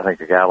year. I mean, I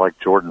think a guy like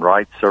Jordan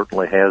Wright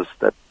certainly has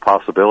that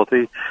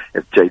possibility.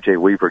 If J.J.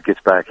 Weaver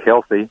gets back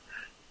healthy,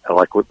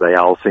 like what they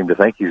all seem to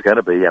think he's going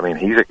to be, I mean,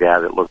 he's a guy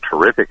that looked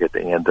terrific at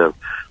the end of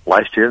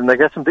last year, and they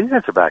got some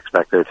defensive backs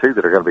back there, too,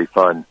 that are going to be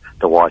fun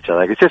to watch. I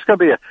think it's just going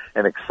to be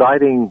an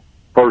exciting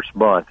first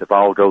month, if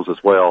all goes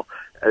as well,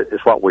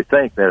 is what we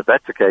think. And if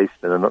that's the case,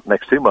 then the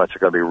next 2 months are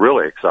going to be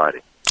really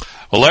exciting.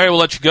 Well, Larry, we'll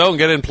let you go and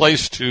get in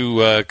place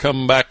to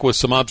come back with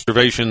some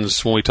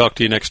observations when we talk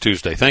to you next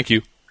Tuesday. Thank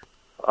you.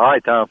 All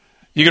right, Tom.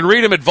 You can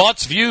read them at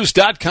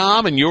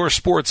VaughtsViews.com and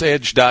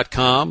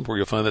YourSportsEdge.com, where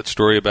you'll find that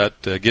story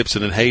about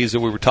Gibson and Hayes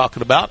that we were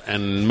talking about,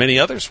 and many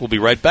others. We'll be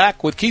right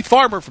back with Keith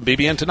Farmer from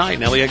BBN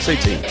Tonight and LEX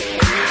 18.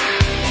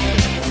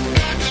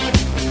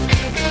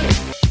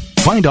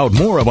 Find out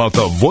more about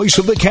the voice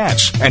of the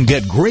Cats and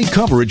get great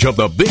coverage of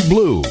the Big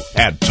Blue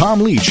at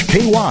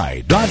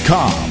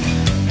TomLeachKY.com.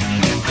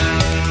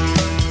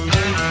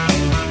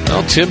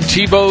 Well, Tim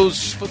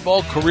Tebow's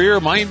football career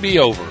might be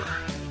over.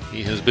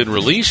 He has been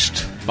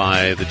released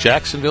by the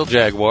Jacksonville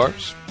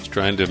Jaguars. He's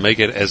trying to make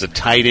it as a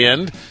tight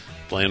end,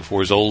 playing for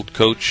his old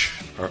coach,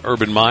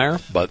 Urban Meyer,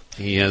 but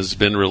he has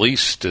been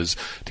released as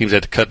teams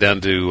had to cut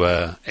down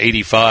to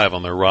 85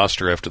 on their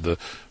roster after the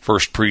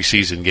first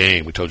preseason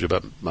game. We told you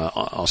about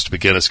Austin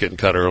McGinnis getting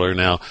cut earlier.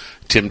 Now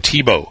Tim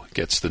Tebow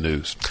gets the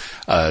news.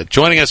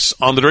 Joining us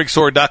on the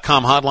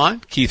DrinkSword.com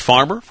hotline, Keith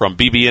Farmer from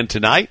BBN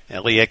Tonight,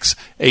 LEX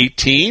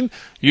 18.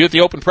 You at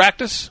the open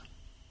practice?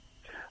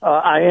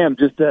 I am.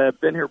 Just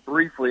been here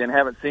briefly and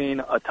haven't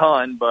seen a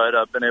ton, but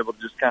I've been able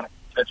to just kind of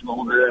catch a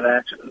little bit of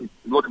action.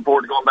 I'm looking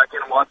forward to going back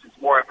in and watching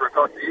some more after I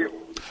talk to you.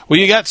 Well,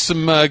 you got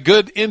some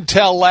good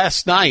intel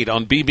last night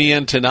on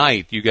BBN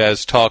Tonight. You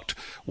guys talked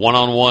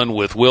one-on-one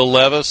with Will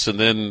Levis and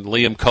then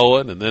Liam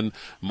Cohen and then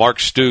Mark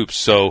Stoops.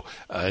 So,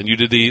 and you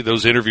did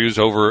those interviews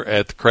over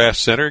at the Kraft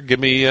Center. Give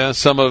me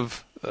some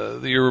of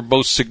your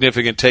most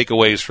significant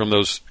takeaways from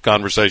those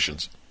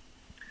conversations.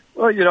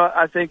 Well,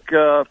 I think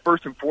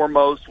first and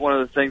foremost, one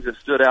of the things that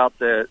stood out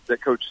that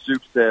Coach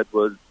Stoops said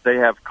was they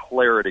have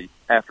clarity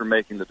after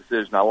making the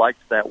decision. I liked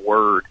that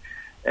word.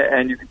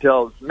 And you can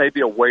tell it's maybe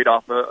a weight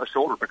off a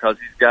shoulder because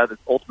he's a guy that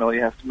ultimately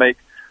has to make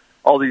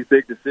all these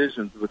big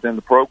decisions within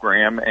the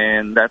program,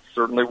 and that's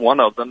certainly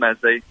one of them as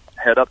they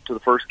head up to the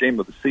first game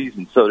of the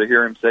season. So to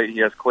hear him say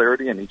he has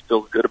clarity and he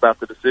feels good about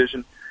the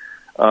decision,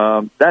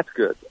 that's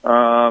good.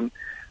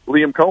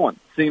 Liam Cohen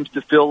seems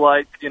to feel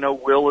like,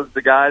 Will is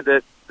the guy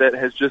that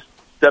has just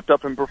stepped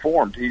up and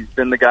performed. He's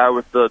been the guy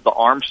with the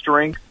arm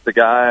strength, the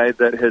guy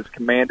that has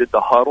commanded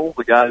the huddle,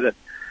 the guy that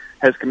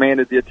has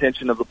commanded the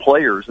attention of the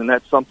players, and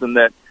that's something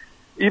that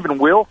even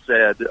Will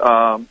said,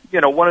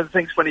 one of the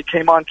things when he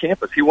came on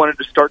campus, he wanted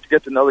to start to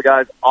get to know the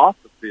guys off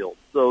the field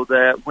so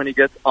that when he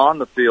gets on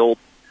the field,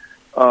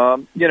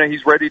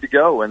 he's ready to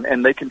go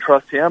and they can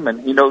trust him and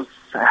he knows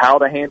how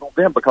to handle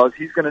them because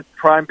he's going to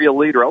try and be a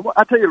leader.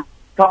 I'll tell you,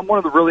 Tom, one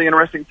of the really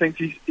interesting things,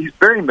 he's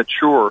very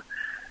mature.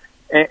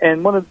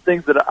 And one of the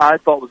things that I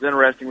thought was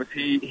interesting was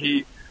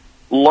he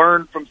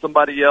learned from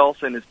somebody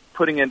else and is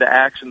putting into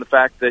action the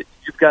fact that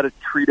you've got to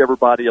treat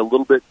everybody a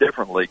little bit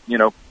differently.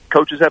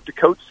 Coaches have to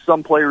coach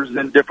some players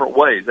in different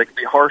ways. They can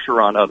be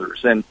harsher on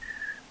others and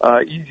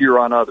easier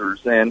on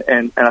others. And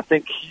I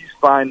think he's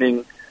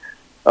finding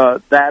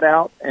that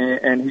out,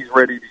 and he's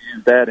ready to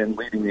use that in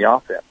leading the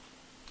offense.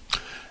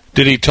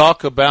 Did he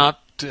talk about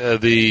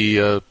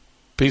the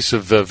piece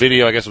of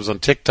video, I guess it was on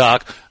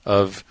TikTok,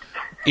 of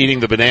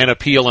eating the banana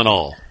peel and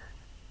all?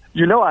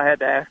 I had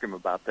to ask him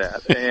about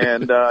that.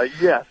 And,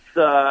 yes,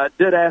 I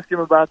did ask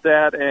him about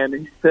that, and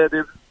he said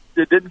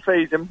it didn't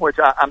faze him, which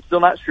I'm still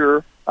not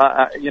sure.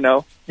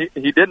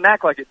 He didn't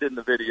act like it did in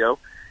the video.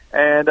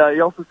 And he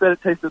also said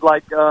it tasted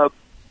like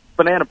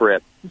banana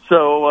bread.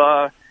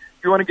 So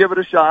if you want to give it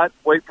a shot,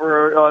 wait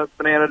for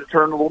banana to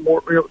turn a little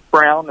more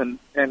brown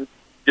and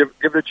give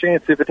it a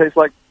chance, see if it tastes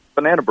like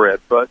banana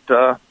bread. But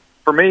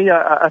for me,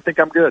 I think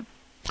I'm good.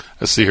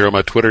 I see here on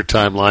my Twitter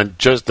timeline,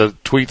 just the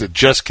tweet that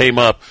just came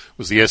up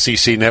was the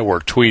SEC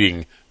Network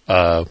tweeting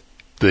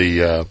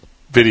the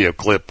video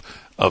clip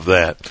of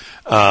that.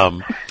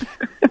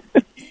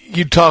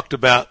 You talked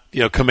about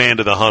command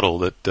of the huddle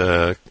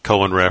that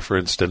Cohen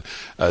referenced, and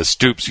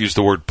Stoops used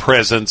the word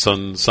presence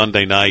on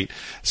Sunday night.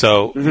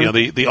 So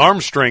the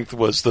arm strength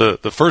was the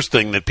first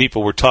thing that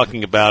people were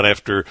talking about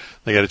after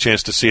they got a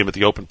chance to see him at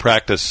the open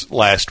practice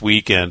last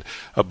weekend.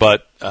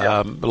 But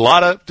a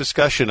lot of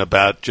discussion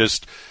about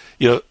just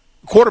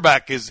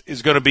quarterback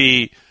is going to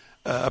be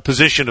a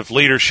position of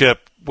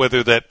leadership,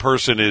 whether that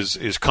person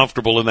is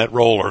comfortable in that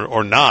role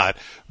or not.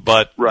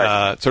 But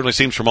it certainly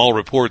seems from all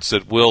reports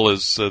that Will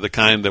is the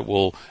kind that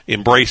will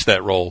embrace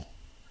that role.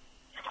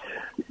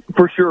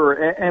 For sure.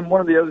 And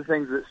one of the other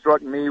things that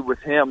struck me with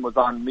him was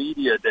on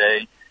media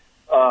day.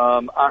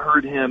 I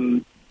heard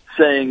him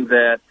saying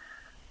that,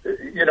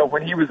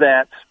 when he was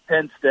at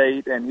Penn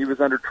State and he was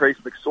under Trace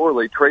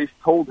McSorley, Trace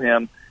told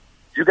him,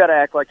 you got to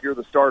act like you're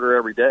the starter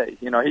every day.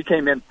 He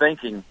came in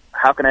thinking,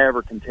 how can I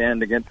ever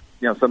contend against,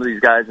 some of these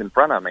guys in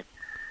front of me?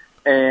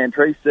 And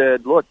Trace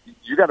said, look,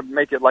 you got to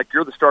make it like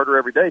you're the starter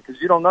every day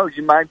because you don't know,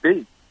 you might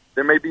be.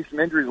 There may be some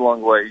injuries along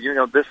the way,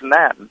 this and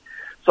that. And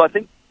so I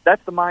think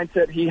that's the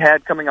mindset he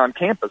had coming on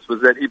campus,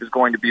 was that he was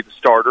going to be the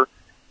starter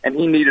and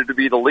he needed to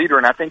be the leader.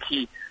 And I think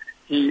he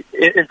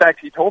in fact,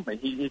 he told me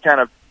he kind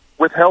of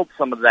withheld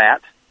some of that,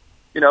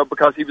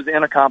 because he was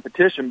in a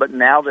competition. But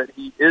now that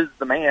he is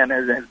the man,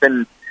 has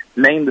been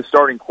named the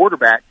starting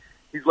quarterback,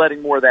 he's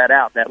letting more of that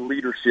out, that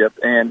leadership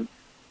and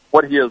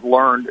what he has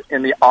learned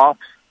in the off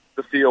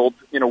the field,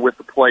 with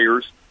the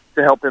players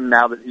to help him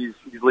now that he's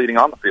leading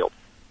on the field.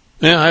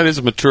 Yeah, that is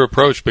a mature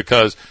approach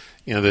because,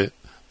 the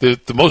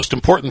most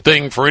important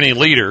thing for any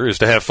leader is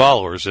to have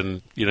followers,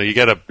 and, you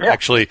got to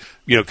actually,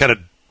 kind of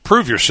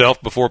prove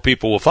yourself before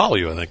people will follow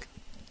you, I think.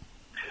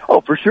 Oh,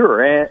 for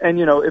sure. And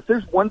if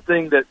there's one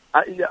thing that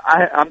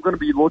I'm going to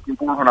be looking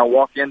for when I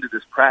walk into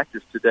this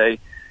practice today,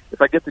 if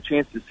I get the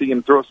chance to see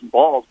him throw some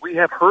balls, we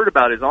have heard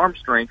about his arm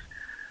strength,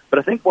 But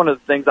I think one of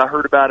the things I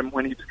heard about him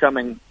when he was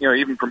coming,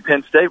 even from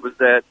Penn State, was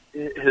that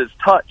his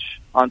touch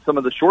on some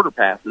of the shorter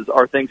passes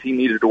are things he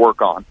needed to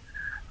work on.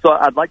 So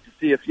I'd like to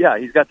see if,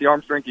 he's got the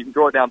arm strength, he can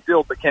throw it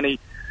downfield, but can he,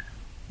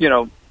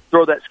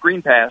 throw that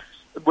screen pass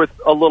with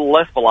a little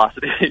less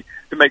velocity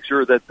to make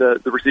sure that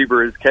the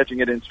receiver is catching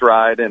it in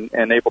stride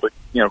and able to,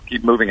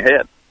 keep moving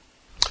ahead.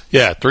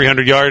 Yeah,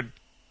 300-yard,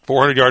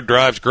 400-yard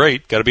drive's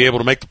great. Got to be able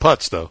to make the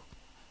putts, though.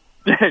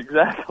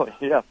 Exactly.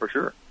 Yeah, for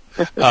sure.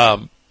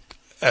 I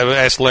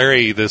asked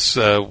Larry this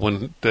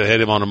when I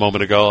had him on a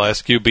moment ago. I'll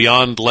ask you,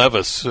 beyond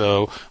Levis,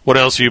 what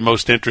else are you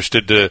most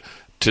interested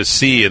to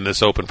see in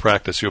this open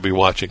practice you'll be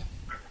watching?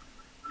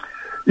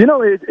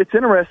 It's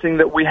interesting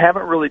that we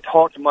haven't really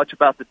talked much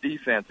about the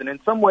defense, and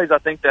in some ways I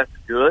think that's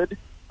good.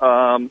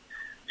 I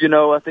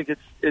think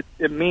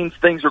it means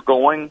things are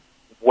going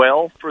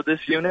well for this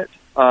unit,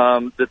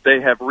 that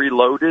they have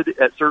reloaded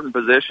at certain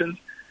positions.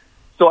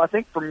 So I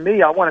think for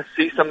me, I want to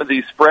see some of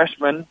these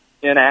freshmen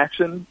in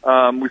action.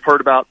 We've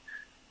heard about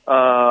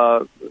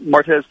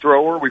Martez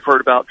Thrower. We've heard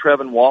about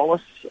Trevin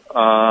Wallace.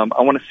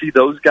 I want to see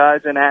those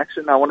guys in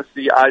action. I want to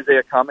see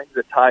Isaiah Cummings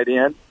at tight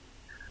end.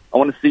 I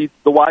want to see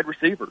the wide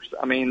receivers.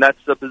 I mean, that's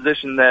a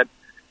position that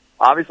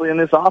obviously in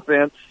this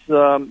offense, is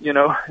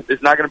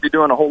not going to be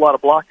doing a whole lot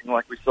of blocking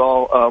like we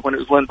saw when it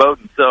was Lynn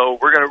Bowden. So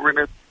we're going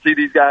to see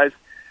these guys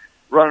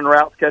running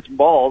routes, catching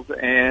balls,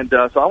 and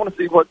so I want to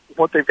see what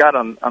they've got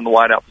on the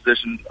wideout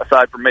position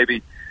aside from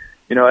maybe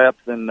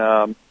Epps and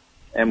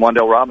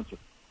Wan'Dale Robinson.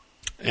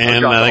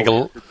 And I think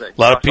a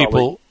lot of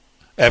people,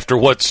 after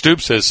what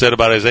Stoops has said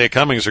about Isaiah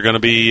Cummings, are going to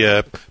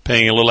be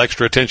paying a little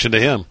extra attention to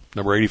him,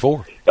 number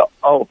 84.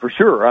 Oh, for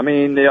sure. I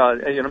mean,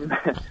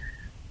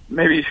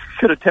 maybe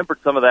should have tempered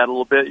some of that a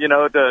little bit,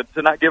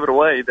 to not give it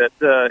away.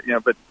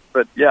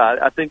 But yeah,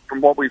 I think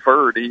from what we've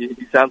heard,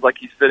 he sounds like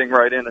he's fitting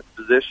right in his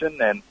position,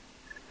 and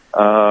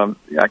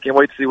I can't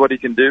wait to see what he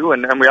can do.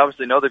 And we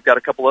obviously know they've got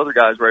a couple other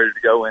guys ready to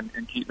go in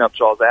Keaton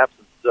Upshaw's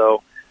absence.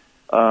 So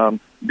it'd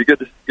be good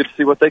to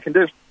see what they can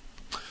do.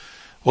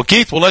 Well,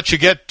 Keith, we'll let you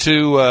get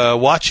to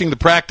watching the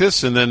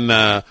practice, and then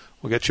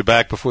we'll get you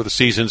back before the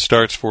season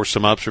starts for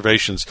some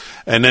observations.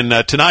 And then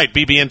tonight,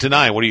 BBN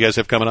tonight, what do you guys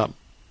have coming up?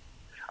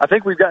 I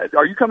think we've got –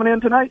 are you coming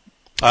in tonight?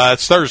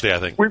 It's Thursday, I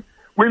think.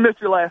 We missed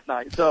you last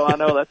night, so I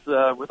know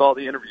that's with all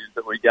the interviews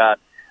that we got.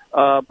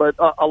 But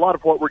a lot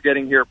of what we're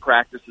getting here at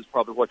practice is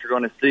probably what you're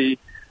going to see,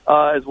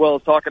 as well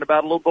as talking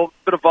about a little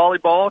bit of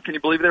volleyball. Can you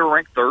believe they were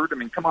ranked third? I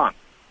mean, come on.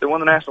 They won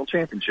the national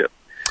championship.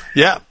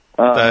 Yeah.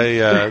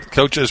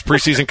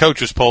 Preseason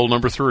coaches poll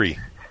number 3.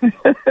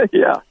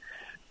 Yeah.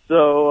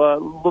 So a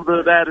little bit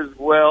of that as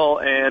well.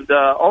 And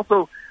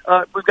also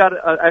we've got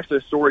actually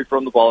a story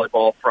from the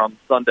volleyball from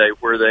Sunday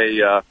where they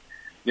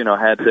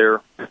had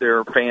their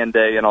fan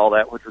day and all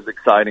that, which was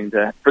exciting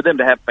for them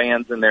to have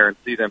fans in there and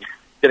see them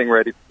getting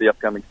ready for the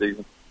upcoming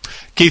season.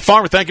 Keith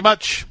Farmer, thank you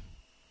much.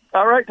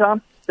 All right,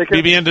 Tom. Take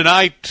care. BBN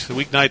tonight,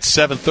 weeknight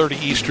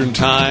 7:30 Eastern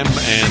Time,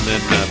 and then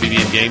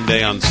BBN Game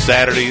Day on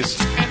Saturdays.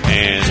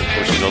 And, of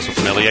course, he's also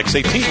from LEX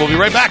 18. We'll be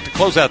right back to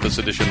close out this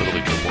edition of the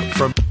Leach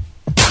Report.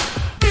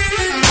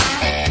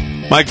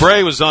 Mike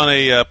Bray was on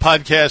a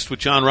podcast with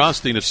John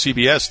Rothstein of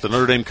CBS. The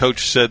Notre Dame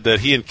coach said that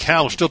he and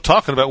Cal are still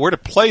talking about where to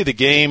play the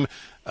game,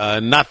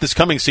 not this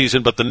coming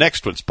season, but the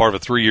next one. It's part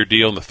of a 3-year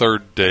deal, and the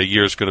third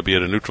year is going to be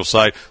at a neutral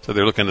site. So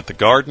they're looking at the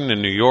Garden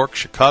in New York,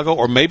 Chicago,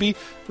 or maybe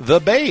the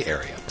Bay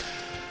Area.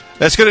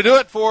 That's going to do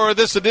it for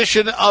this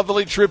edition of the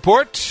Leach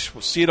Report.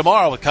 We'll see you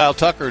tomorrow with Kyle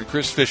Tucker and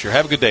Chris Fisher.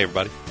 Have a good day,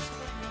 everybody.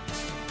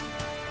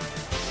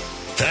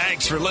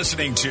 Thanks for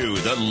listening to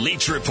the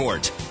Leach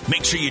Report.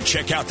 Make sure you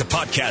check out the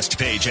podcast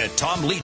page at Tom Leach.